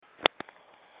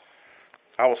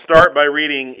I will start by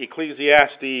reading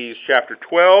Ecclesiastes chapter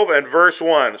 12 and verse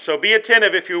 1. So be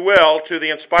attentive, if you will, to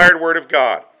the inspired word of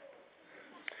God.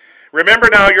 Remember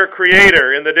now your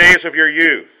Creator in the days of your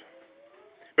youth,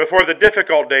 before the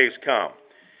difficult days come,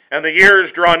 and the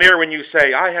years draw near when you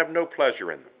say, I have no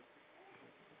pleasure in them.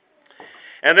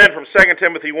 And then from 2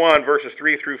 Timothy 1, verses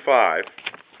 3 through 5,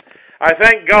 I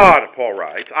thank God, Paul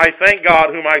writes, I thank God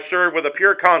whom I serve with a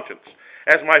pure conscience,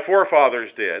 as my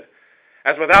forefathers did,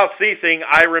 as without ceasing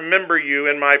I remember you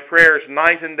in my prayers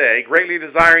night and day, greatly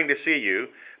desiring to see you,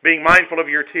 being mindful of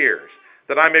your tears,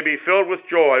 that I may be filled with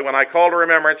joy when I call to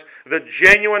remembrance the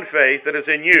genuine faith that is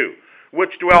in you,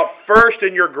 which dwelt first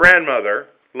in your grandmother,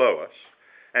 Lois,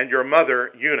 and your mother,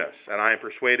 Eunice, and I am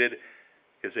persuaded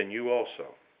is in you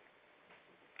also.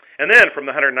 And then from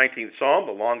the 119th Psalm,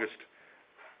 the longest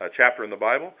chapter in the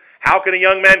Bible, how can a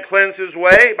young man cleanse his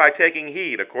way? By taking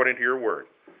heed according to your word.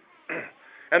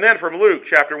 And then from Luke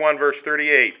chapter 1, verse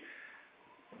 38,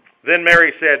 then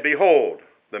Mary said, Behold,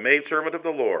 the maidservant of the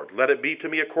Lord, let it be to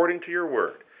me according to your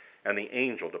word. And the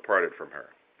angel departed from her.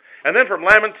 And then from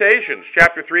Lamentations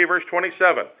chapter 3, verse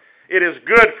 27, it is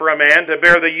good for a man to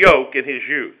bear the yoke in his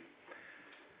youth.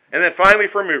 And then finally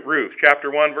from Ruth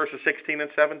chapter 1, verses 16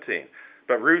 and 17,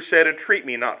 but Ruth said, Entreat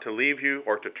me not to leave you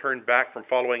or to turn back from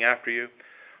following after you.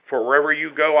 For wherever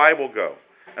you go, I will go.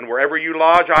 And wherever you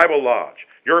lodge, I will lodge.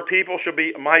 Your people shall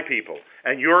be my people,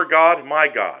 and your God, my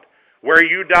God. Where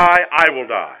you die, I will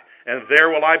die, and there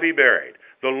will I be buried.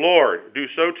 The Lord do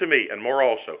so to me, and more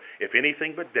also, if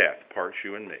anything but death parts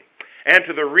you and me. And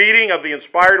to the reading of the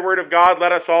inspired word of God,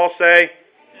 let us all say,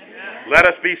 Amen. Let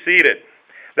us be seated.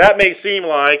 That may seem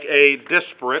like a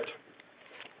disparate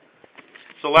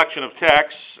selection of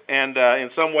texts, and in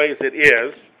some ways it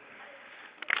is.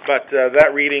 But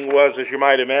that reading was, as you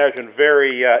might imagine,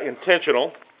 very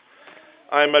intentional.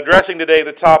 I'm addressing today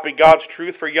the topic, God's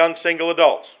Truth for Young Single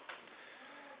Adults.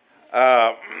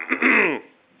 On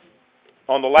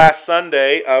the last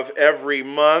Sunday of every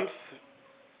month,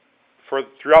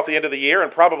 throughout the end of the year,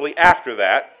 and probably after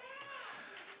that,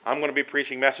 I'm going to be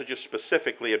preaching messages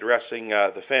specifically addressing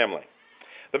the family.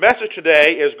 The message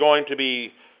today is going to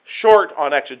be short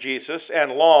on exegesis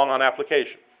and long on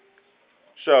application.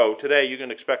 So today you can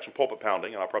expect some pulpit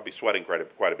pounding, and I'll probably be sweating quite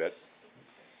a bit.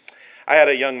 I had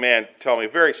a young man tell me, a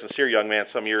very sincere young man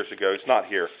some years ago, he's not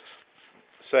here,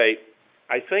 say,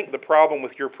 I think the problem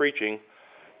with your preaching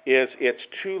is it's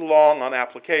too long on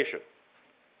application.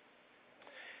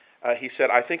 He said,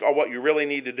 I think what you really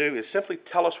need to do is simply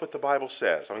tell us what the Bible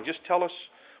says. I mean, just tell us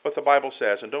what the Bible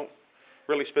says, and don't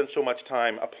really spend so much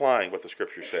time applying what the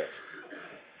Scripture says.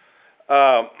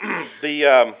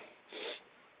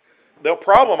 The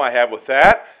problem I have with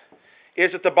that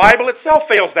is that the Bible itself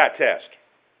fails that test.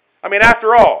 I mean,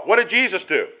 after all, what did Jesus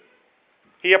do?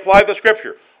 He applied the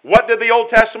Scripture. What did the Old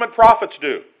Testament prophets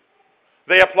do?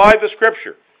 They applied the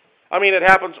Scripture. I mean, it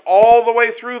happens all the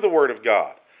way through the Word of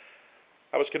God.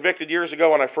 I was convicted years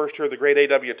ago when I first heard the great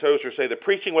A.W. Tozer say that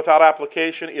preaching without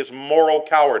application is moral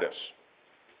cowardice.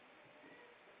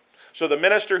 So the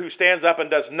minister who stands up and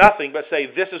does nothing but say,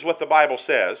 this is what the Bible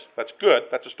says, that's good,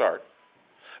 that's a start.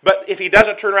 But if he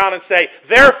doesn't turn around and say,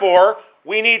 therefore,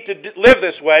 we need to live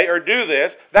this way or do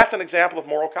this, that's an example of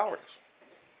moral cowardice.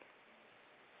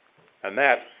 And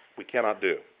that we cannot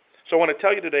do. So I want to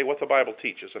tell you today what the Bible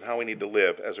teaches and how we need to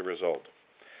live as a result.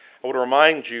 I want to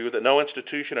remind you that no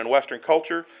institution in Western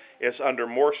culture is under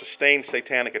more sustained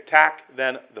satanic attack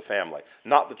than the family.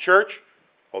 Not the church,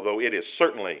 although it is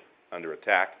certainly under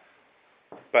attack,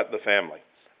 but the family.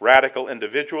 Radical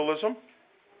individualism,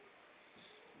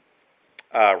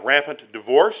 rampant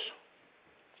divorce,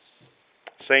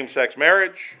 same-sex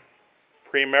marriage,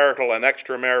 premarital and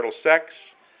extramarital sex,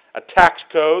 a tax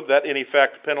code that in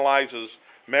effect penalizes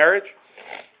marriage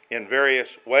in various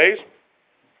ways.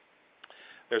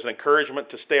 There's an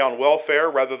encouragement to stay on welfare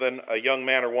rather than a young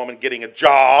man or woman getting a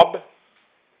job.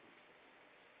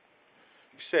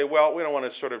 You say, well, we don't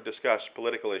want to sort of discuss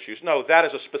political issues. No, that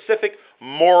is a specific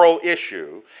moral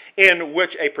issue in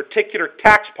which a particular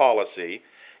tax policy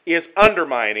is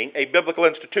undermining a biblical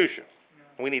institution.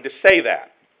 We need to say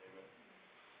that.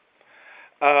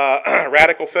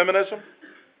 Radical feminism.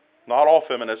 Not all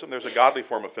feminism. There's a godly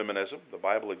form of feminism. The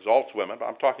Bible exalts women, but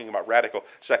I'm talking about radical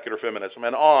secular feminism,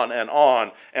 and on and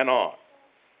on and on.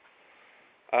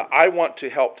 I want to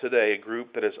help today a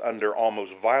group that is under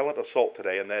almost violent assault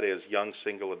today, and that is young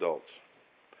single adults.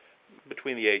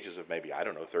 Between the ages of maybe,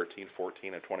 13,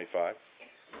 14, and 25.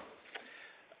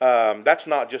 That's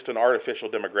not just an artificial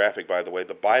demographic, by the way.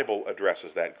 The Bible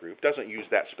addresses that group. Doesn't use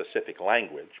that specific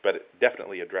language, but it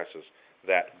definitely addresses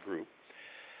that group.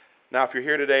 Now, if you're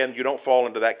here today and you don't fall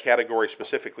into that category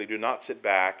specifically, do not sit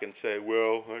back and say,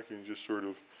 well, I can just sort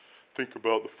of think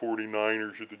about the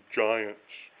 49ers or the Giants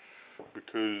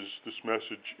because this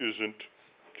message isn't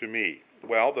to me.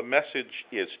 Well, the message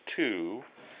is to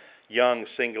young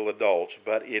single adults,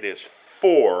 but it is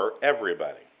for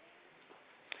everybody.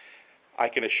 I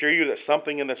can assure you that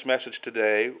something in this message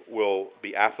today will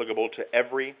be applicable to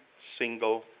every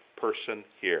single person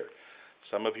here.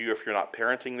 Some of you, if you're not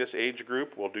parenting this age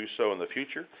group, will do so in the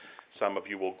future. Some of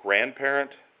you will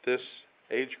grandparent this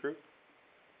age group.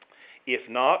 If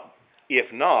not,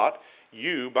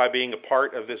 you, by being a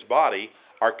part of this body,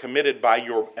 are committed by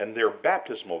their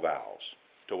baptismal vows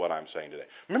to what I'm saying today.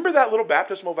 Remember that little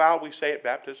baptismal vow we say at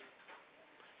baptism?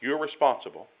 You're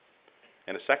responsible,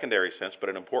 in a secondary sense, but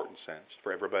an important sense,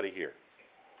 for everybody here.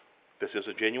 This is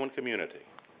a genuine community,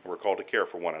 and we're called to care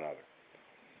for one another.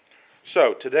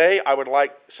 So today I would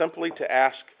like simply to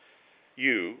ask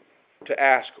you to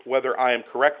ask whether I am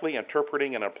correctly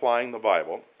interpreting and applying the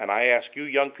Bible. And I ask you,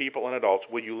 young people and adults,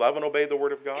 will you love and obey the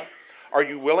Word of God? Are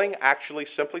you willing actually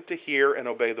simply to hear and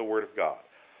obey the Word of God?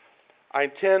 I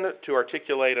intend to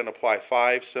articulate and apply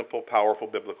 5 simple, powerful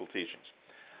biblical teachings.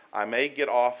 I may get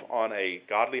off on a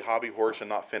godly hobby horse and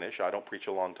not finish. I don't preach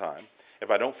a long time.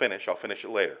 If I don't finish, I'll finish it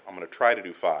later. I'm going to try to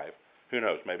do 5. Who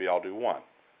knows? Maybe I'll do 1.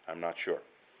 I'm not sure.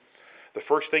 The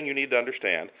first thing you need to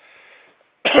understand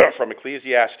from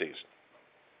Ecclesiastes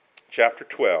chapter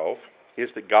 12 is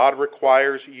that God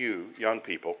requires you, young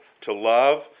people, to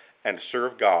love and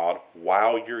serve God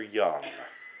while you're young.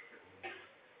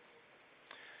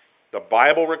 The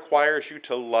Bible requires you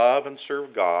to love and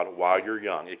serve God while you're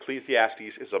young.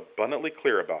 Ecclesiastes is abundantly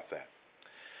clear about that.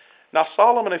 Now,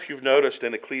 Solomon, if you've noticed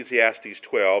in Ecclesiastes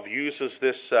 12, uses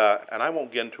this, and I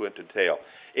won't get into it in detail,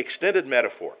 extended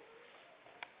metaphor.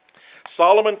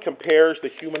 Solomon compares the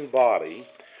human body,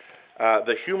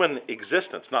 the human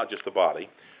existence, not just the body,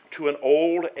 to an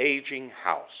old, aging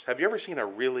house. Have you ever seen a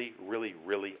really, really,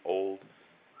 really old,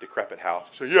 decrepit house?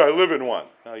 So, yeah, I live in one.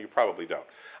 No, you probably don't.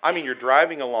 I mean, you're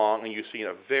driving along and you see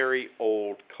a very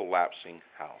old, collapsing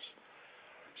house.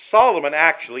 Solomon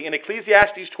actually, in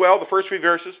Ecclesiastes 12, the first 3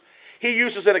 verses, he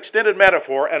uses an extended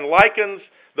metaphor and likens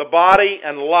the body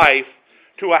and life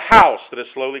to a house that is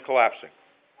slowly collapsing.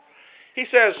 He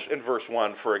says in verse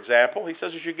 1, for example, he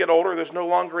says as you get older, there's no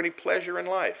longer any pleasure in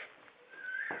life.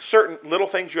 Certain little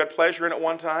things you had pleasure in at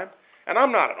one time, and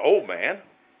I'm not an old man,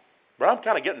 but I'm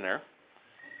kind of getting there.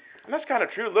 And that's kind of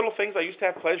true. Little things I used to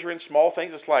have pleasure in, small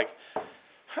things, it's like,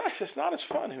 it's not as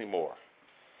fun anymore.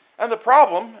 And the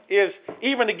problem is,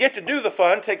 even to get to do the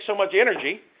fun takes so much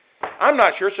energy, I'm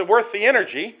not sure it's worth the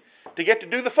energy to get to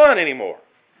do the fun anymore.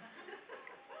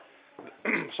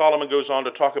 Solomon goes on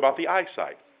to talk about the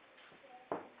eyesight.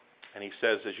 And he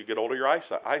says, as you get older, your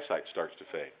eyesight starts to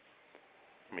fade.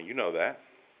 I mean, you know that.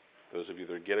 Those of you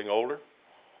that are getting older.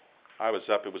 I was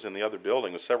up, it was in the other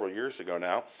building, it was several years ago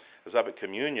now. I was up at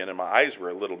communion, and my eyes were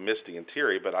a little misty and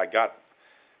teary, but I got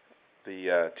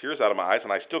the tears out of my eyes,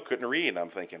 and I still couldn't read. And I'm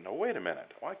thinking, no, wait a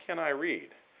minute, why can't I read?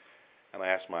 And I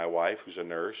asked my wife, who's a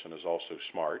nurse and is also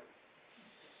smart.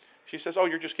 She says, oh,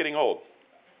 you're just getting old.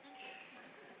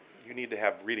 You need to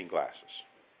have reading glasses.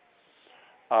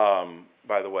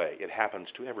 By the way, it happens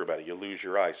to everybody. You lose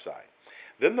your eyesight.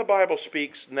 Then the Bible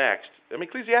speaks next. I mean,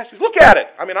 Ecclesiastes, look at it.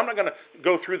 I mean, I'm not going to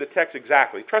go through the text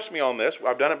exactly. Trust me on this.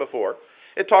 I've done it before.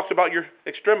 It talks about your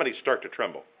extremities start to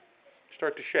tremble,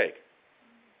 start to shake.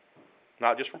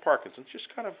 Not just from Parkinson's,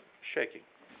 just kind of shaking.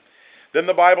 Then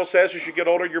the Bible says as you get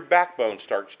older, your backbone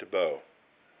starts to bow.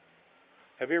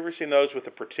 Have you ever seen those with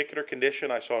a particular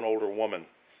condition? I saw an older woman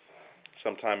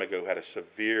some time ago had a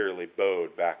severely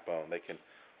bowed backbone. They can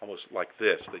almost like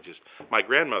this. My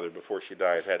grandmother before she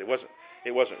died had it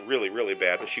wasn't really, really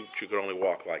bad, but she could only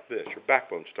walk like this. Your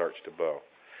backbone starts to bow.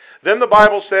 Then the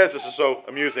Bible says, this is so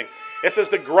amusing, it says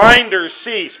the grinders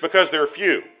cease because they're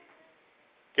few.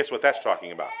 Guess what that's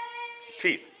talking about?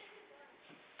 Teeth.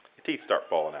 The teeth start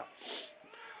falling out.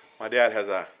 My dad has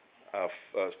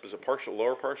is it partial,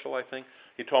 lower partial, I think.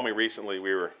 He told me recently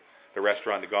we were at a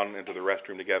restaurant, had gone into the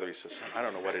restroom together. He says, I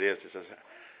don't know what it is. He says,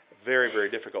 very, very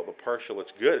difficult. The partial,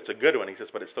 it's good. It's a good one. He says,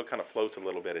 but it still kind of floats a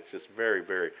little bit. It's just very,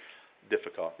 very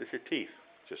difficult. It's your teeth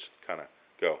just kind of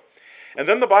go. And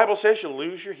then the Bible says you'll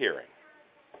lose your hearing.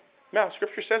 Now,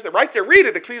 Scripture says that right there. Read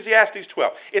it, Ecclesiastes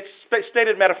 12. It's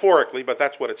stated metaphorically, but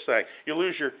that's what it's saying. You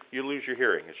lose your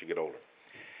hearing as you get older.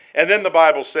 And then the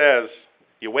Bible says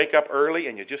you wake up early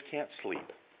and you just can't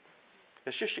sleep.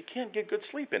 It's just you can't get good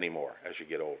sleep anymore as you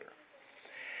get older.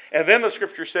 And then the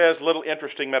Scripture says, little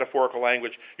interesting metaphorical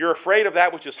language, you're afraid of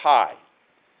that which is high.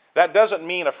 That doesn't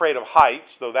mean afraid of heights,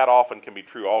 though that often can be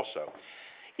true also.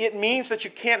 it means that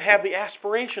you can't have the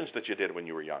aspirations that you did when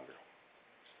you were younger.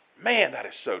 Man, that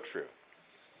is so true.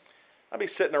 I'll be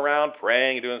sitting around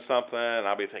praying, doing something, and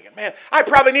I'll be thinking, man, I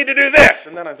probably need to do this.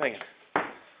 And then I'm thinking,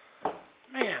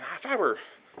 man, if I were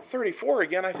 34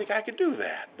 again, I think I could do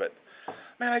that. But,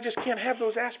 man, I just can't have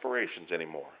those aspirations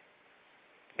anymore.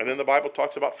 And then the Bible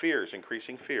talks about fears,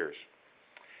 increasing fears.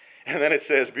 And then it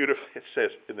says, beautifully, it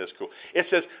says, isn't this cool? It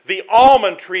says, the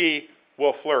almond tree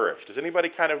will flourish. Does anybody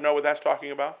kind of know what that's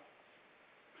talking about?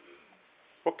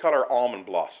 What color are almond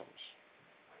blossoms?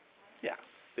 Yeah,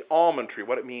 the almond tree,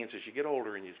 what it means is you get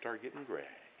older and you start getting gray.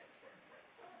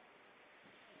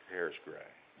 Hair's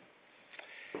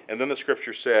gray. And then the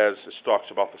scripture says, it talks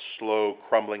about the slow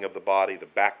crumbling of the body, the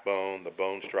backbone, the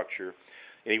bone structure.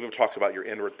 It even talks about your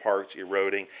inward parts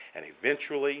eroding. And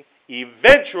eventually,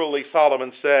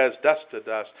 Solomon says, dust to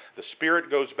dust. The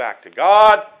spirit goes back to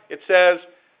God, it says,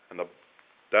 and the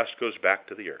dust goes back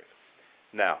to the earth.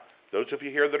 Now, those of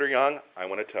you here that are young, I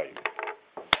want to tell you,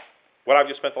 what I've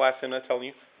just spent the last 10 minutes telling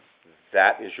you,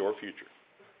 that is your future.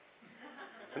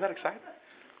 Isn't that exciting?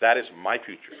 That is my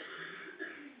future.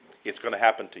 It's going to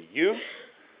happen to you.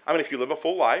 I mean, if you live a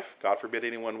full life, God forbid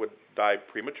anyone would die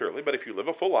prematurely, but if you live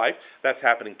a full life, that's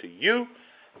happening to you,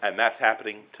 and that's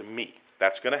happening to me.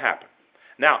 That's going to happen.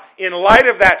 Now, in light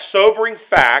of that sobering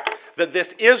fact that this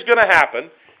is going to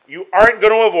happen, you aren't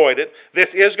going to avoid it, this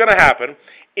is going to happen,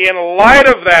 in light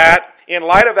of that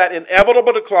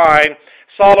inevitable decline,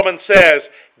 Solomon says,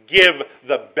 give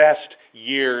the best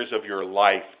years of your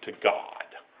life to God.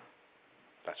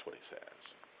 That's what he says.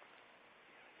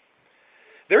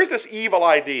 There is this evil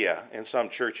idea in some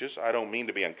churches. I don't mean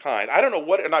to be unkind. I don't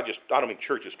mean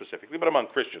churches specifically, but among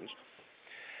Christians,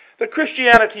 that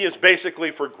Christianity is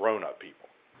basically for grown-up people.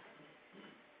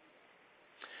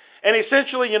 And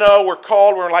essentially,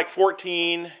 we're like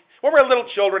 14. When we're little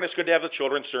children, it's good to have the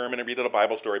children's sermon and read little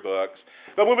Bible story books.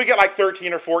 But when we get like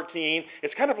 13 or 14,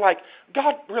 it's kind of like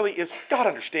God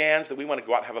understands that we want to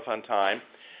go out and have a fun time.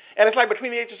 And it's like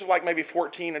between the ages of like maybe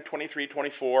 14 and 23,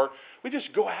 24, we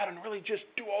just go out and really just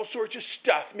do all sorts of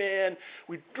stuff, man.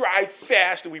 We drive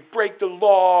fast and we break the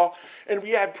law and we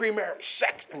have premarital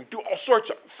sex and we do all sorts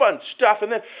of fun stuff.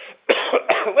 And then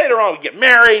later on we get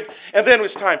married and then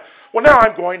it's time, well, now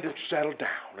I'm going to settle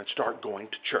down and start going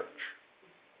to church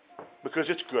because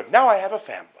it's good. Now I have a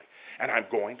family and I'm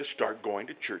going to start going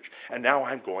to church and now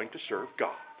I'm going to serve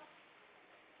God.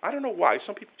 I don't know why.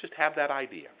 Some people just have that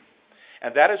idea.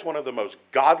 And that is one of the most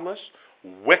godless,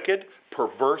 wicked,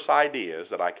 perverse ideas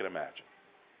that I can imagine.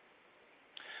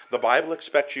 The Bible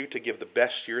expects you to give the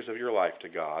best years of your life to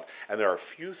God, and there are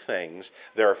few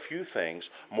things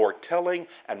more telling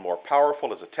and more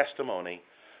powerful as a testimony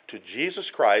to Jesus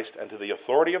Christ and to the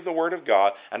authority of the Word of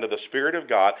God and to the Spirit of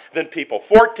God than people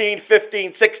 14,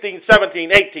 15, 16,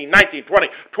 17, 18, 19, 20,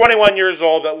 21 years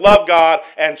old that love God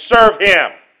and serve Him.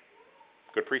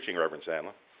 Good preaching, Reverend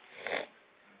Sandlin.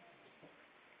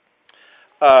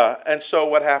 And so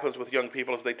what happens with young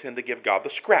people is they tend to give God the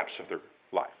scraps of their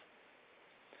life.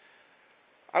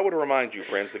 I would remind you,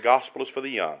 friends, the gospel is for the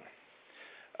young.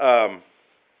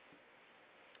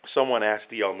 Someone asked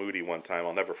D.L. Moody one time,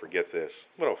 I'll never forget this.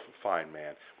 What a fine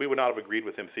man. We would not have agreed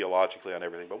with him theologically on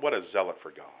everything, but what a zealot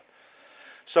for God.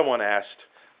 Someone asked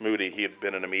Moody, he had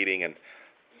been in a meeting, and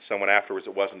someone afterwards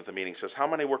that wasn't at the meeting says, how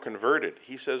many were converted?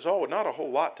 He says, oh, not a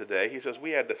whole lot today. He says, we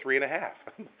had the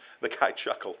 3.5. The guy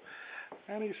chuckled.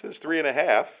 And he says,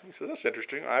 3.5. He says, that's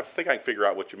interesting. I think I can figure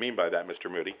out what you mean by that, Mr.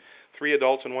 Moody. 3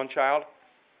 adults and 1 child?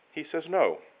 He says,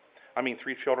 no. I mean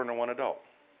 3 children and 1 adult.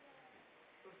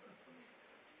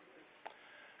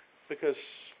 Because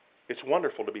it's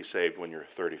wonderful to be saved when you're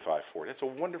 35, 40. It's a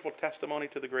wonderful testimony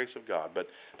to the grace of God. But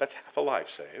that's half a life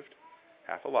saved.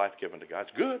 Half a life given to God.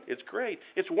 It's good. It's great.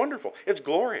 It's wonderful. It's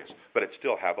glorious. But it's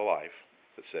still half a life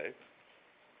that's saved.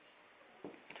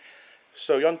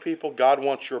 So young people, God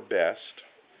wants your best,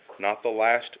 not the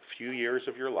last few years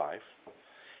of your life.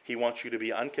 He wants you to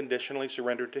be unconditionally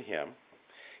surrendered to Him.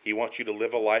 He wants you to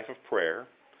live a life of prayer,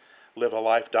 live a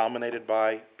life dominated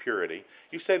by purity.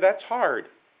 You say, that's hard.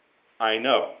 I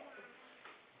know.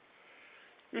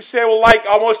 You say, well, like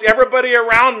almost everybody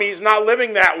around me is not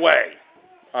living that way.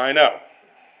 I know.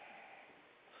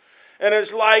 And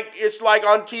it's like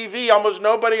on TV, almost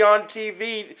nobody on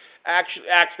TV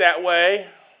acts that way.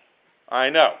 I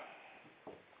know.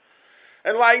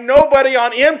 And like nobody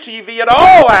on MTV at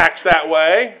all acts that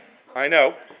way. I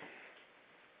know.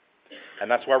 And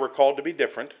that's why we're called to be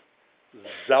different,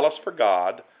 zealous for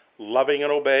God, loving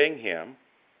and obeying Him,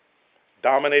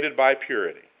 dominated by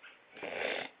purity.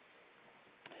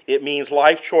 It means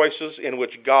life choices in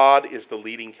which God is the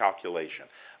leading calculation.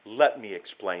 Let me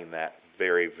explain that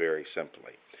very, very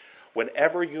simply.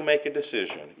 Whenever you make a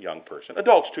decision, young person,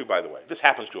 adults too, by the way, this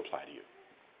happens to apply to you,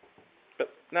 but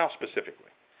now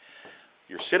specifically,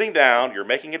 you're sitting down, you're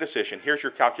making a decision, here's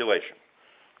your calculation.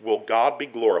 Will God be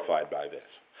glorified by this?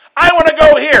 I want to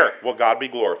go here. Will God be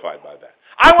glorified by that?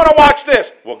 I want to watch this.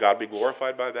 Will God be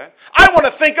glorified by that? I want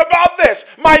to think about this.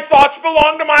 My thoughts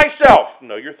belong to myself.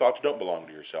 No, your thoughts don't belong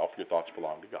to yourself. Your thoughts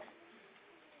belong to God.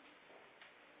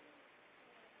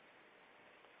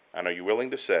 And are you willing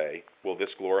to say, will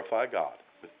this glorify God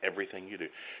with everything you do?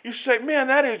 You say, man,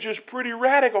 that is just pretty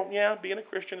radical. Yeah, being a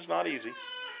Christian is not easy.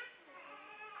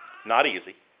 Not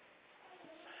easy.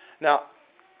 Now,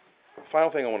 final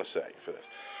thing I want to say for this.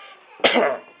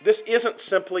 This isn't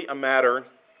simply a matter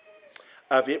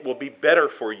of it will be better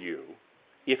for you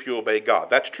if you obey God.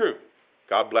 That's true.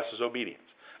 God blesses obedience.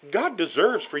 God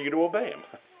deserves for you to obey Him.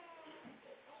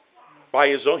 By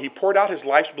His own, He poured out His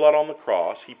life's blood on the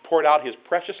cross. He poured out His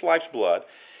precious life's blood.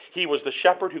 He was the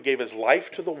shepherd who gave His life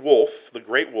to the wolf, the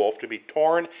great wolf, to be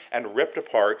torn and ripped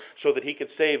apart so that He could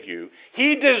save you.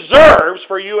 He deserves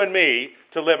for you and me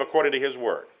to live according to His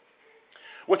word.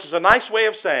 Which is a nice way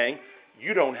of saying,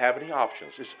 you don't have any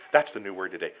options. That's the new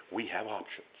word today. We have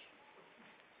options.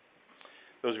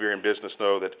 Those of you who are in business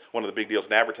know that one of the big deals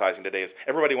in advertising today is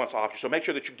everybody wants options. So make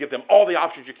sure that you give them all the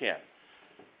options you can.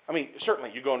 I mean, certainly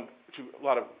you go to a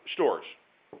lot of stores.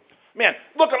 Man,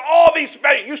 look at all these.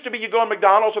 It used to be you go to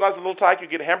McDonald's when I was a little tyke, you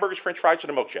get hamburgers, French fries,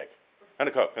 and a milkshake. And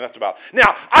a Coke. And that's about it.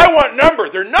 Now, I want numbers.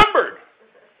 They're numbered.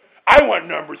 I want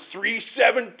number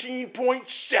 317.7.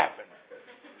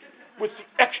 With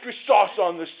the extra sauce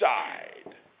on the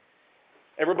side.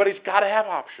 Everybody's got to have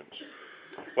options.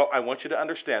 Well, I want you to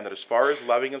understand that as far as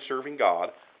loving and serving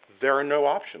God, there are no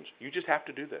options. You just have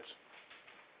to do this.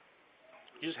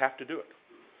 You just have to do it.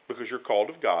 Because you're called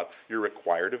of God. You're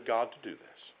required of God to do this.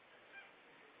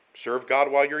 Serve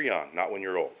God while you're young, not when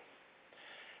you're old.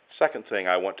 Second thing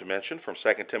I want to mention from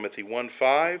 2 Timothy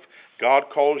 1:5, God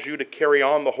calls you to carry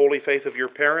on the holy faith of your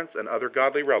parents and other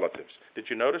godly relatives. Did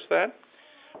you notice that?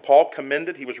 Paul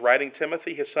commended, he was writing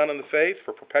Timothy, his son in the faith,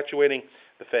 for perpetuating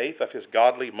the faith of his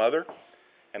godly mother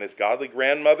and his godly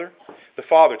grandmother. The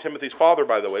father, Timothy's father,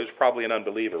 by the way, was probably an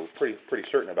unbeliever. We're pretty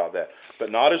certain about that.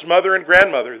 But not his mother and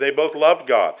grandmother. They both loved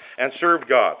God and served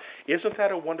God. Isn't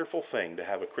that a wonderful thing to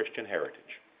have a Christian heritage?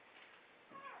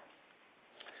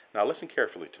 Now listen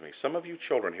carefully to me. Some of you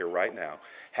children here right now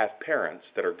have parents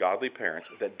that are godly parents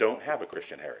that don't have a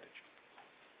Christian heritage.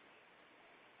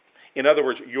 In other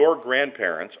words, your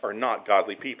grandparents are not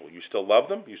godly people. You still love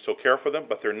them, you still care for them,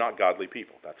 but they're not godly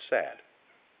people. That's sad.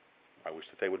 I wish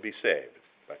that they would be saved.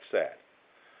 That's sad.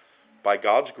 By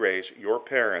God's grace, your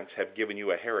parents have given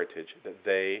you a heritage that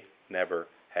they never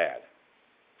had.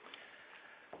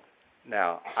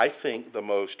 Now, I think the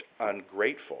most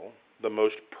ungrateful, the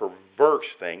most perverse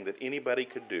thing that anybody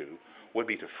could do would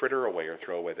be to fritter away or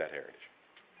throw away that heritage.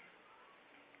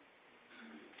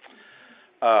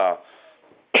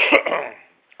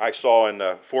 I saw in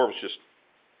Forbes just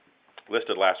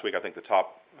listed last week, I think the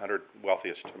top 100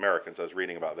 wealthiest Americans. I was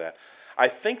reading about that. I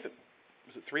think that,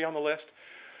 was it 3 on the list?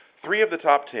 3 of the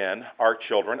top 10 are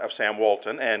children of Sam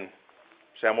Walton, and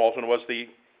Sam Walton was the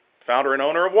founder and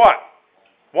owner of what?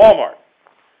 Walmart.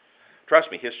 Trust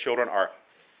me, his children are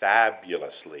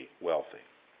fabulously wealthy.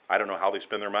 I don't know how they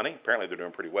spend their money. Apparently they're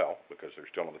doing pretty well because they're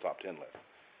still on the top 10 list.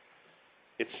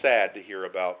 It's sad to hear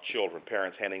about children,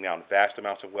 parents handing down vast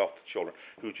amounts of wealth to children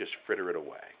who just fritter it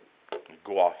away and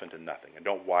go off into nothing and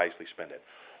don't wisely spend it.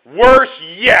 Worse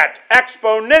yet,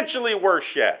 exponentially worse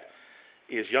yet,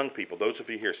 is young people, those of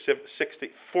you here,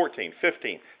 14,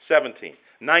 15, 17,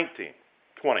 19,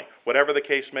 20, whatever the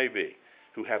case may be,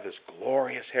 who have this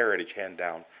glorious heritage handed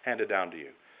down to you.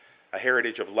 A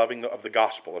heritage of loving of the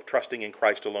gospel, of trusting in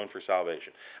Christ alone for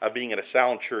salvation, of being in a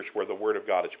sound church where the word of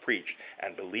God is preached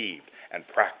and believed and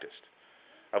practiced,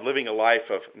 of living a life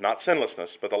of not sinlessness,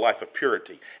 but a life of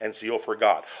purity and zeal for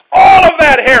God. All of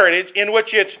that heritage in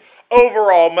which it's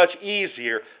overall much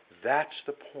easier, that's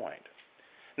the point.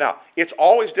 Now, it's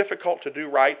always difficult to do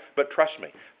right, but trust me,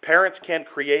 parents can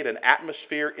create an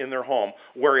atmosphere in their home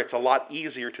where it's a lot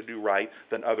easier to do right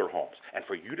than other homes. And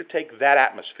for you to take that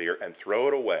atmosphere and throw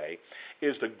it away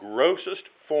is the grossest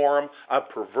form of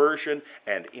perversion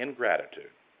and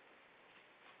ingratitude.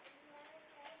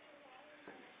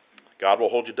 God will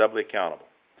hold you doubly accountable.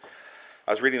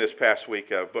 I was reading this past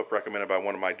week a book recommended by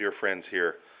one of my dear friends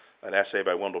here, an essay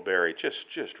by Wendell Berry,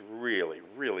 just really,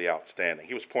 really outstanding.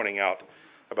 He was pointing out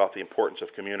about the importance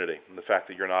of community and the fact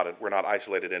that we're not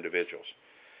isolated individuals.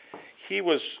 He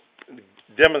was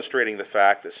demonstrating the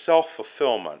fact that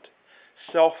self-fulfillment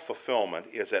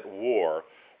is at war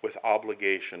with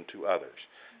obligation to others.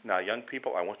 Now, young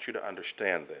people, I want you to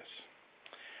understand this.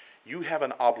 You have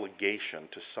an obligation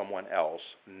to someone else,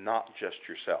 not just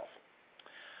yourself.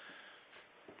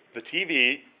 The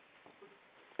TV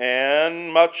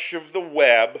and much of the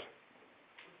web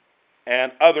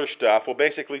and other stuff will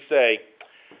basically say,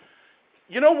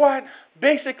 you know what?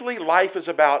 Basically, life is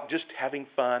about just having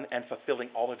fun and fulfilling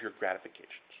all of your gratifications.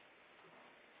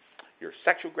 Your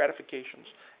sexual gratifications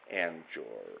and your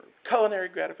culinary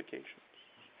gratifications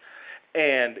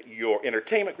and your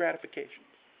entertainment gratifications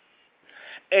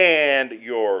and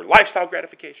your lifestyle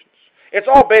gratifications. It's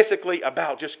all basically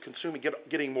about just consuming,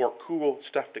 getting more cool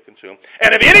stuff to consume.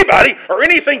 And if anybody or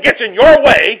anything gets in your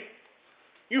way,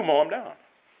 you mow them down.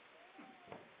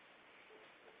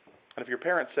 And if your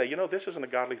parents say, you know, this isn't a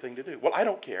godly thing to do, well, I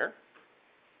don't care,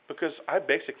 because I'm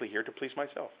basically here to please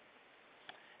myself.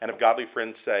 And if godly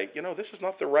friends say, you know, this is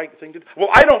not the right thing to do, well,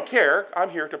 I don't care, I'm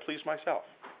here to please myself.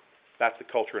 That's the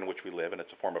culture in which we live, and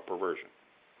it's a form of perversion.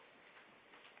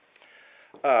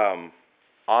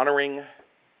 Honoring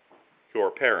your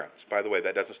parents. By the way,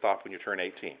 that doesn't stop when you turn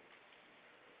 18.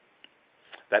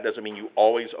 That doesn't mean you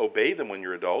always obey them when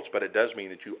you're adults, but it does mean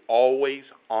that you always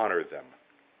honor them.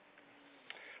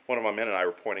 One of my men and I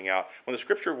were pointing out, when the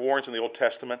Scripture warns in the Old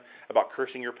Testament about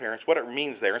cursing your parents, what it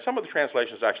means there, and some of the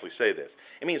translations actually say this,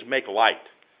 it means make light.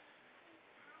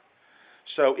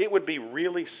 So it would be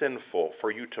really sinful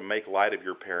for you to make light of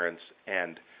your parents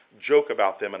and joke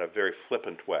about them in a very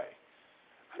flippant way.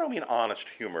 I don't mean honest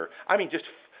humor. I mean just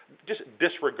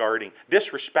disregarding,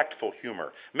 disrespectful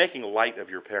humor, making light of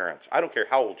your parents. I don't care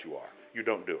how old you are. You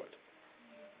don't do it.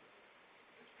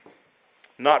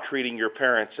 Not treating your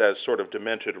parents as sort of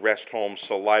demented, rest home,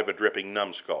 saliva-dripping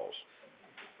numbskulls.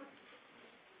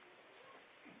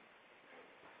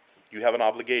 You have an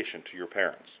obligation to your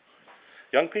parents.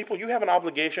 Young people, you have an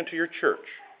obligation to your church.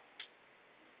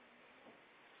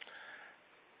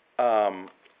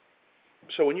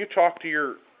 So when you talk to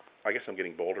your, I guess I'm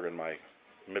getting bolder in my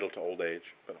middle to old age,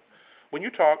 but when you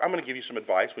talk, I'm going to give you some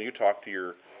advice. When you talk to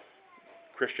your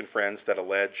Christian friends that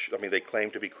they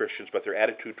claim to be Christians, but their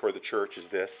attitude toward the church is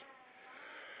this: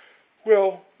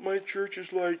 well, my church is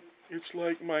it's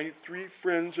like my three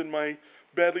friends and my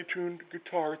badly tuned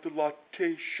guitar at the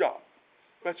latte shop.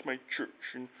 That's my church,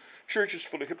 and church is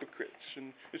full of hypocrites,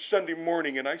 and it's Sunday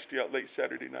morning, and I stay out late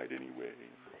Saturday night anyway.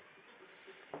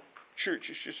 Church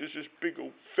is just this big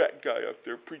old fat guy up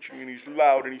there preaching, and he's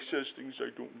loud, and he says things I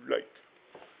don't like.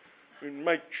 In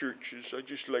my churches, I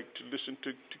just like to listen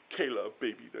to Kayla,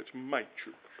 baby. That's my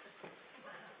church.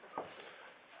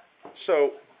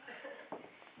 So,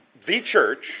 the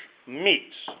church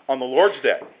meets on the Lord's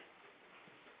Day.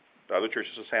 The other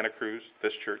churches of Santa Cruz,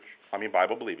 this church,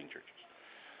 Bible-believing churches,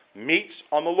 meets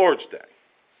on the Lord's Day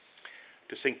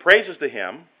to sing praises to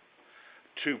Him,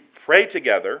 to pray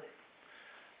together,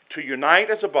 to unite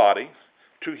as a body,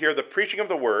 to hear the preaching of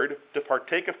the Word, to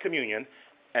partake of communion,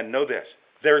 and know this: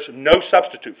 there's no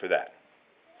substitute for that.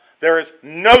 There is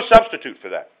no substitute for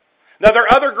that. Now, there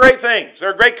are other great things. There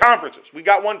are great conferences. We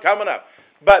got one coming up.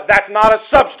 But that's not a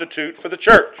substitute for the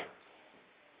church.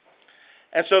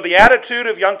 And so the attitude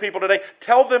of young people today,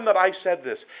 tell them that I said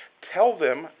this. Tell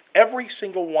them, every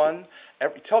single one,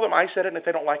 tell them I said it, and if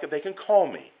they don't like it, they can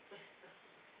call me.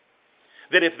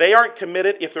 That if they aren't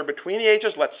committed, if they're between the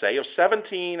ages, let's say, of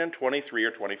 17 and 23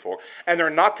 or 24, and they're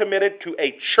not committed to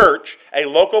a church, a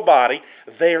local body,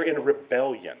 they're in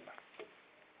rebellion.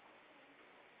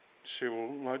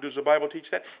 So, well, does the Bible teach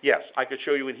that? Yes, I could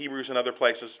show you in Hebrews and other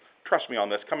places. Trust me on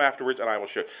this. Come afterwards and I will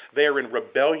show you. They are in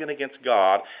rebellion against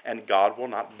God, and God will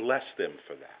not bless them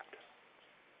for that.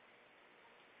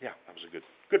 Yeah, that was a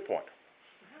good point.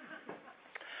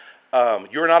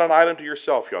 You're not an island to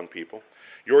yourself, young people.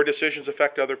 Your decisions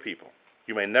affect other people.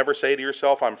 You may never say to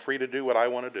yourself, I'm free to do what I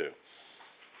want to do.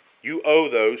 You owe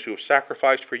those who have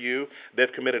sacrificed for you.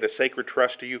 They've committed a sacred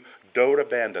trust to you. Don't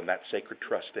abandon that sacred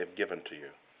trust they've given to you.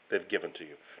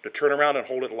 To turn around and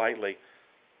hold it lightly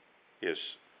is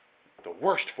the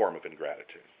worst form of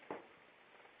ingratitude.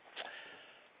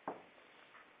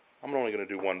 I'm only going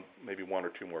to do maybe one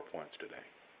or two more points today.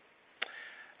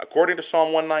 According to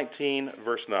Psalm 119,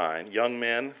 verse 9, young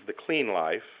men, the clean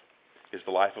life is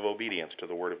the life of obedience to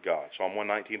the Word of God. Psalm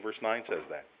 119, verse 9 says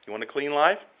that. You want a clean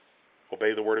life?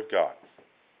 Obey the Word of God.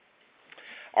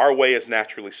 Our way is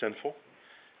naturally sinful.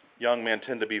 Young men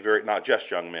tend to be not just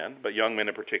young men, but young men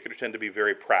in particular tend to be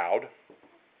very proud,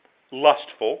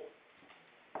 lustful,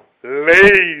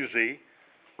 lazy.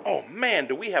 Oh man,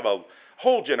 do we have a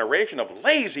whole generation of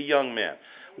lazy young men.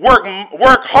 Work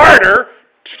harder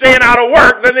staying out of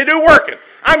work than they do working.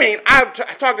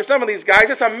 I've talked to some of these guys.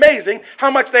 It's amazing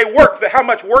how much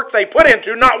work they put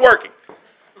into not working.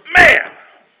 Man,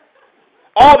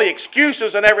 all the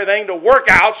excuses and everything to work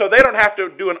out so they don't have to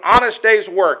do an honest day's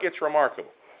work. It's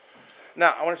remarkable.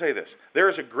 Now, I want to say this. There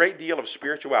is a great deal of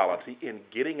spirituality in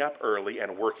getting up early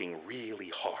and working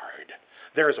really hard.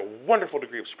 There is a wonderful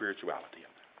degree of spirituality in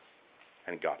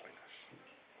that and godliness.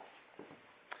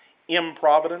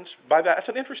 Improvidence, by that, that's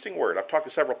an interesting word. I've talked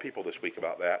to several people this week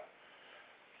about that.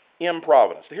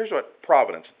 Improvidence. Here's what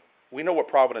providence, we know what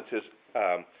providence is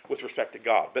with respect to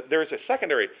God, but there is a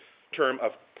secondary term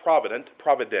of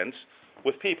providence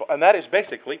with people, and that is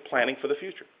basically planning for the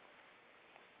future.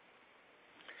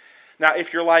 Now, if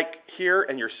you're like here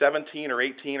and you're 17 or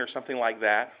 18 or something like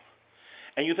that,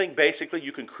 and you think basically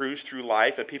you can cruise through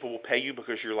life and people will pay you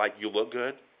because you're like, you look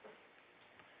good,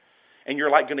 and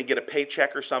you're like going to get a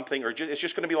paycheck or something, or it's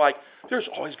just going to be like, there's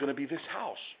always going to be this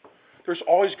house. There's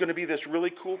always going to be this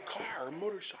really cool car or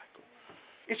motorcycle.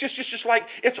 It's just like,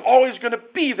 it's always going to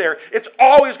be there. It's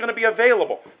always going to be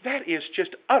available. That is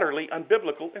just utterly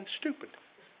unbiblical and stupid.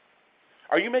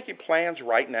 Are you making plans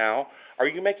right now? Are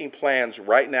you making plans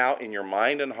right now in your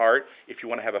mind and heart if you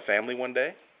want to have a family one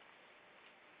day?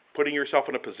 Putting yourself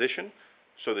in a position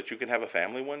so that you can have a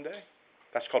family one day?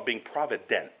 That's called being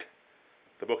provident.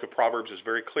 The book of Proverbs is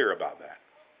very clear about that.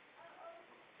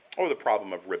 Or the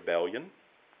problem of rebellion.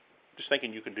 Just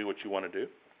thinking you can do what you want to do.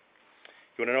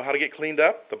 You want to know how to get cleaned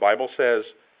up? The Bible says,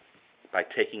 by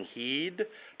taking heed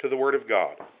to the Word of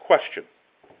God. Question.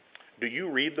 Do you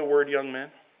read the Word, young men?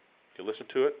 Do you listen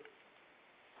to it?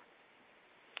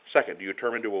 Second, do you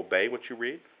determine to obey what you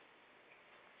read?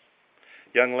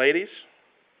 Young ladies,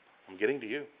 I'm getting to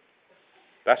you.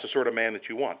 That's the sort of man that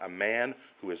you want. A man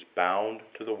who is bound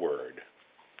to the Word.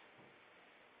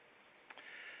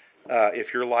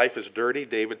 If your life is dirty,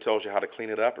 David tells you how to clean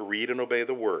it up. Read and obey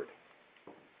the Word.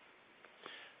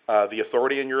 The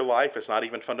authority in your life is not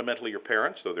even fundamentally your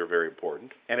parents, though they're very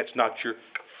important. And it's not your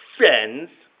friends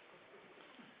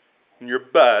and your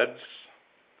buds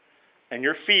and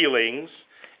your feelings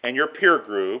and your peer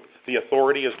group. The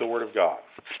authority is the Word of God.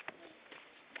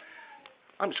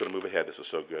 I'm just going to move ahead. This is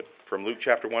so good. From Luke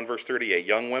chapter 1, verse 38.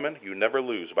 Young women, you never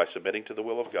lose by submitting to the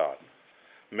will of God.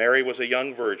 Mary was a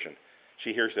young virgin.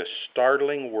 She hears this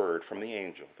startling word from the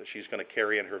angel that she's going to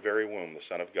carry in her very womb the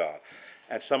Son of God.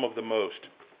 And some of the most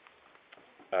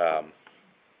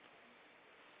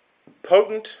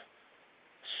potent,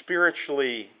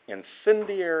 spiritually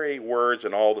incendiary words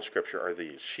in all the Scripture are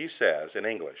these. She says, in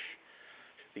English,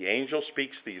 the angel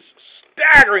speaks these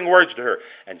staggering words to her.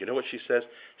 And you know what she says?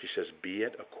 She says, be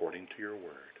it according to your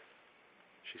word.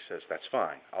 She says, that's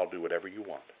fine. I'll do whatever you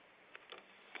want.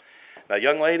 Now,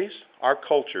 young ladies, our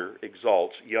culture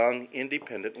exalts young,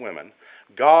 independent women.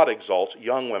 God exalts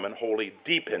young women wholly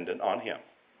dependent on Him.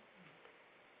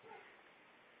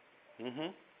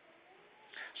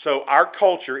 So our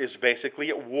culture is basically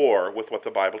at war with what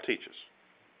the Bible teaches.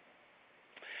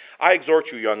 I exhort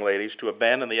you, young ladies, to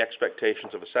abandon the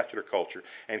expectations of a secular culture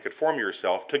and conform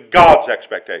yourself to God's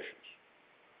expectations.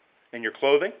 In your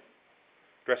clothing,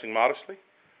 dressing modestly.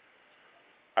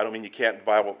 I don't mean you can't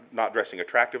Bible not dressing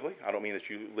attractively. I don't mean that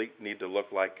you need to look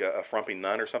like a frumpy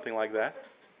nun or something like that.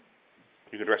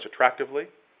 You can dress attractively,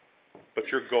 but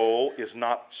your goal is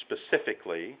not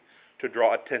specifically to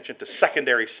draw attention to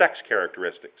secondary sex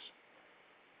characteristics,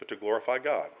 but to glorify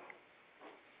God.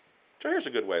 So here's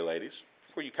a good way, ladies,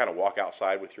 where you kind of walk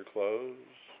outside with your clothes.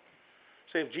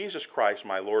 Say, if Jesus Christ,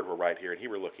 my Lord, were right here and He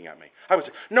were looking at me, I would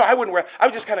say, no, I wouldn't wear, I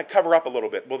would just kind of cover up a little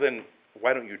bit. Well, then,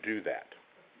 why don't you do that?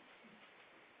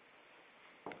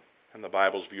 And the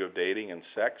Bible's view of dating and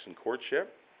sex and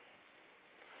courtship.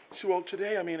 So, well,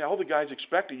 today, all the guys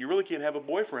expect it. You really can't have a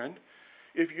boyfriend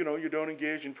if, you don't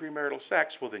engage in premarital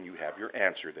sex. Well, then you have your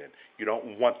answer then. You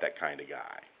don't want that kind of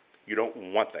guy. You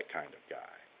don't want that kind of guy.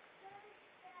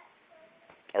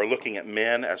 Or looking at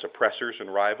men as oppressors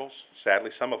and rivals.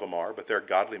 Sadly, some of them are, but there are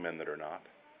godly men that are not.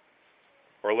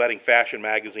 Or letting fashion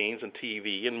magazines and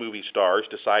TV and movie stars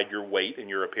decide your weight and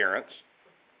your appearance.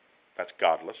 That's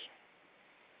godless.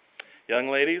 Young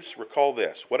ladies, recall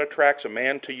this. What attracts a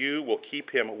man to you will keep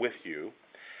him with you.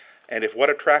 And if what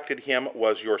attracted him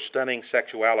was your stunning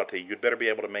sexuality, you'd better be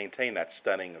able to maintain that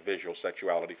stunning visual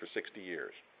sexuality for 60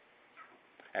 years.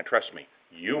 And trust me,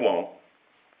 you won't.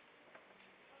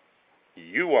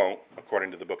 You won't,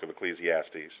 according to the book of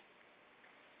Ecclesiastes.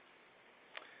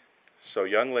 So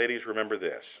young ladies, remember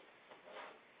this.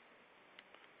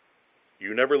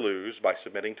 You never lose by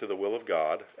submitting to the will of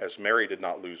God, as Mary did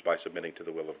not lose by submitting to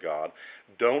the will of God.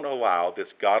 Don't allow this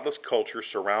godless culture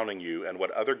surrounding you and what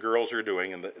other girls are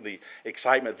doing and the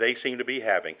excitement they seem to be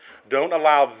having. Don't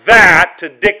allow that to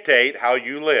dictate how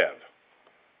you live.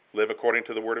 Live according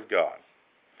to the Word of God.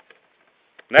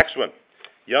 Next one.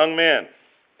 Young men,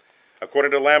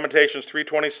 According to Lamentations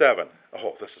 3:27.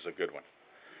 Oh, this is a good one.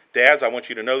 Dads, I want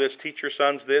you to know this. Teach your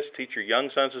sons this. Teach your young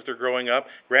sons as they're growing up.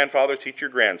 Grandfathers, teach your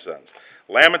grandsons.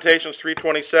 Lamentations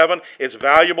 3:27. It's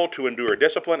valuable to endure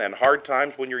discipline and hard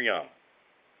times when you're young.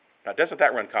 Now, doesn't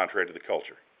that run contrary to the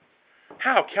culture?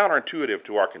 How counterintuitive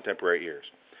to our contemporary ears.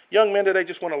 Young men today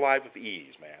just want to live with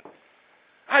ease, man.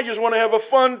 I just want to have a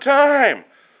fun time.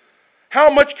 How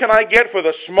much can I get for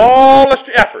the smallest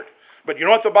effort? But you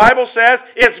know what the Bible says?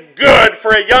 It's good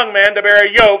for a young man to bear a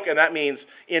yoke, and that means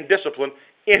in discipline,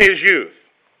 in his youth.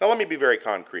 Now let me be very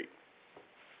concrete.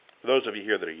 For those of you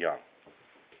here that are young,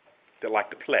 that like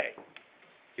to play.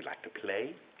 You like to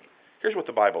play? Here's what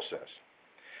the Bible says.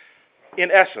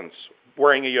 In essence,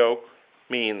 wearing a yoke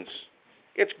means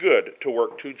it's good to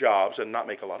work 2 jobs and not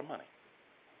make a lot of money.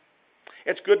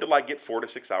 It's good to get 4 to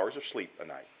 6 hours of sleep a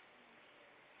night.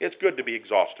 It's good to be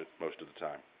exhausted most of the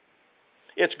time.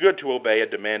 It's good to obey a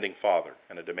demanding father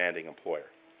and a demanding employer.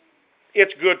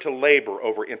 It's good to labor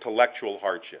over intellectual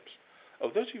hardships. Oh,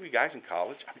 those of you guys in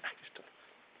college, I just don't.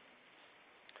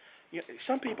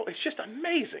 Some people, it's just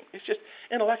amazing. It's just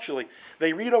intellectually,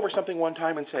 they read over something one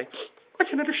time and say, I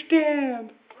can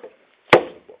understand.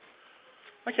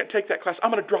 I can't take that class.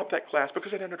 I'm going to drop that class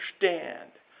because I don't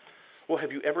understand. Well,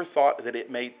 have you ever thought that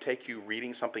it may take you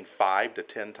reading something 5 to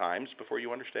 10 times before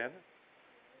you understand it?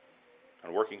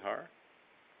 And working hard?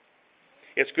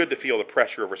 It's good to feel the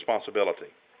pressure of responsibility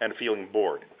and feeling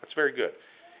bored. That's very good.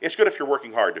 It's good if you're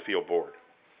working hard to feel bored.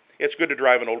 It's good to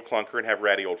drive an old clunker and have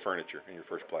ratty old furniture in your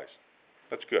first place.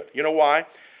 That's good. You know why?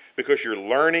 Because you're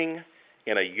learning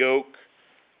in a yoke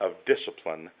of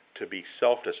discipline to be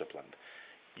self-disciplined.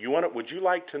 Would you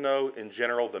like to know, in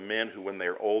general, the men who, when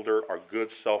they're older, are good,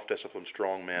 self-disciplined,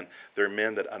 strong men? They're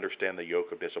men that understand the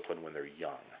yoke of discipline when they're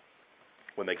young,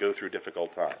 when they go through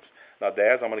difficult times. Now,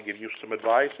 dads, I'm going to give you some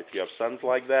advice. If you have sons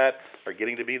like that, or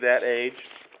getting to be that age,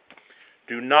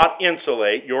 do not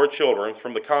insulate your children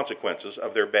from the consequences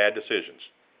of their bad decisions.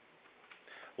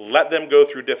 Let them go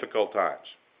through difficult times.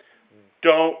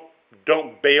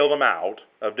 Don't bail them out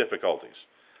of difficulties.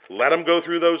 Let them go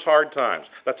through those hard times.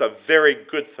 That's a very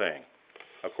good thing,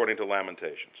 according to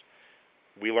Lamentations.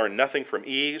 We learn nothing from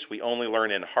ease. We only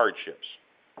learn in hardships.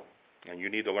 And you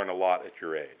need to learn a lot at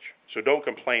your age. So don't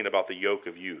complain about the yoke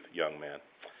of youth, young men.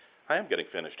 I am getting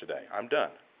finished today. I'm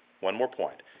done. One more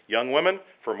point. Young women,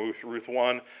 from Ruth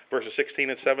 1, verses 16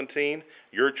 and 17,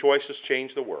 your choices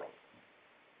change the world.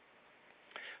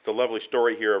 It's a lovely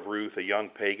story here of Ruth, a young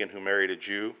pagan who married a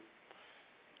Jew.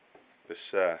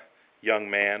 This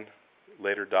young man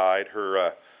later died.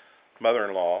 Her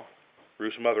mother-in-law,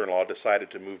 Ruth's mother-in-law, decided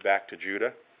to move back to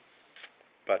Judah.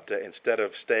 But instead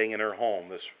of staying in her home,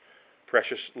 this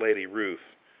precious lady, Ruth,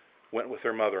 went with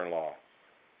her mother-in-law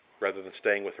rather than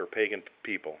staying with her pagan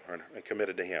people and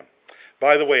committed to him.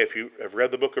 By the way, if you have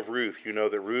read the book of Ruth, you know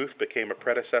that Ruth became a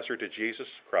predecessor to Jesus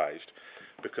Christ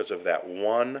because of that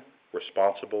one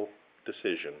responsible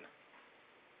decision.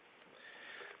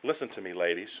 Listen to me,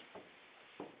 ladies.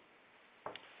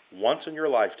 Once in your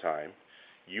lifetime,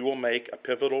 you will make a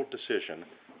pivotal decision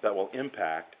that will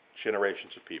impact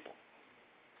generations of people.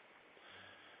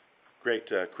 Great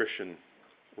Christian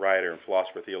writer and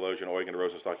philosopher, theologian Eugen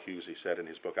Rosenstock Husey said in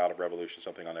his book Out of Revolution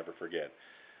something I'll never forget.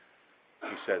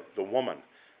 He said,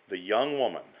 the young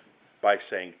woman, by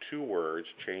saying 2 words,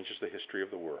 changes the history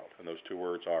of the world. And those 2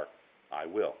 words are, I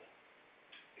will.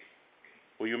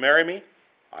 Will you marry me?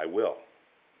 I will.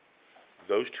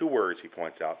 Those 2 words, he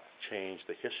points out, change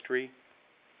the history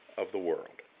of the world.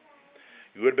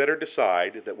 You had better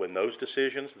decide that when those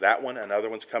decisions, that one and other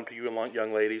ones, come to you,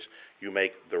 young ladies, you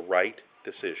make the right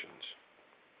decisions.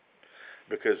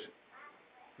 Because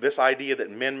this idea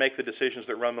that men make the decisions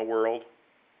that run the world,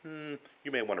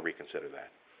 you may want to reconsider that.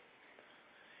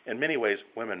 In many ways,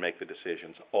 women make the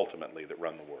decisions, ultimately, that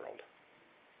run the world.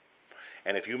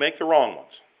 And if you make the wrong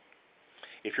ones,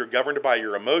 if you're governed by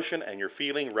your emotion and your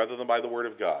feeling rather than by the Word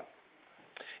of God,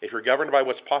 if you're governed by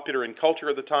what's popular in culture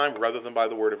at the time rather than by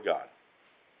the Word of God,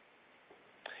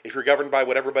 if you're governed by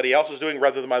what everybody else is doing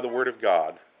rather than by the Word of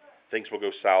God, things will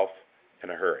go south in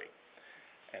a hurry.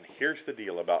 And here's the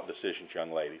deal about decisions,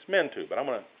 young ladies. Men too, but I'm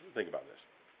going to think about this.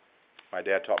 My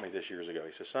dad taught me this years ago.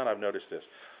 He says, son, I've noticed this.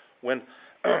 When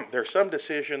there are some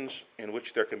decisions in which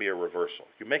there can be a reversal.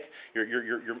 You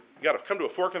got to come to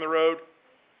a fork in the road.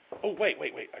 Oh, wait.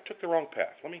 I took the wrong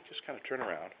path. Let me just kind of turn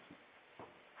around.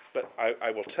 But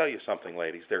I will tell you something,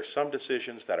 ladies. There are some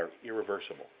decisions that are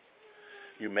irreversible.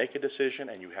 You make a decision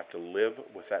and you have to live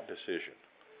with that decision.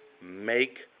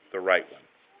 Make the right one.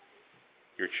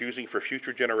 You're choosing for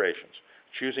future generations,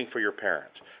 choosing for your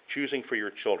parents, choosing for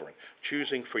your children,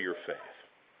 choosing for your faith.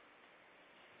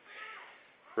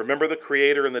 Remember the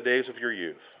Creator in the days of your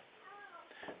youth.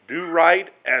 Do right,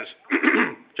 as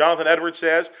Jonathan Edwards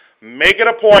says. Make it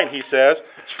a point, he says.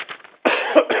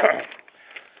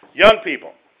 Young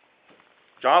people,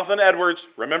 Jonathan Edwards,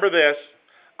 remember this.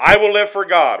 I will live for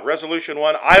God. Resolution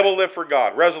 1, I will live for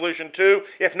God. Resolution 2,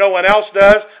 if no one else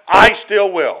does, I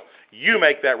still will. You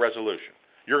make that resolution.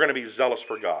 You're going to be zealous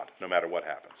for God, no matter what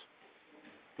happens.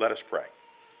 Let us pray.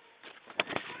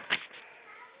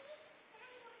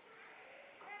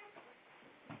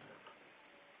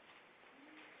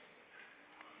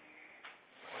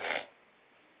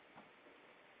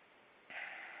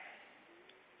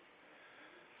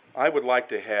 I would like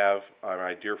to have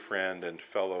my dear friend and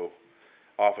fellow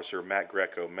officer, Matt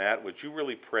Greco. Matt, would you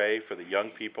really pray for the young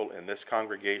people in this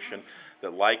congregation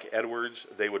that, like Edwards,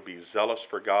 they would be zealous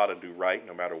for God and do right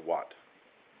no matter what?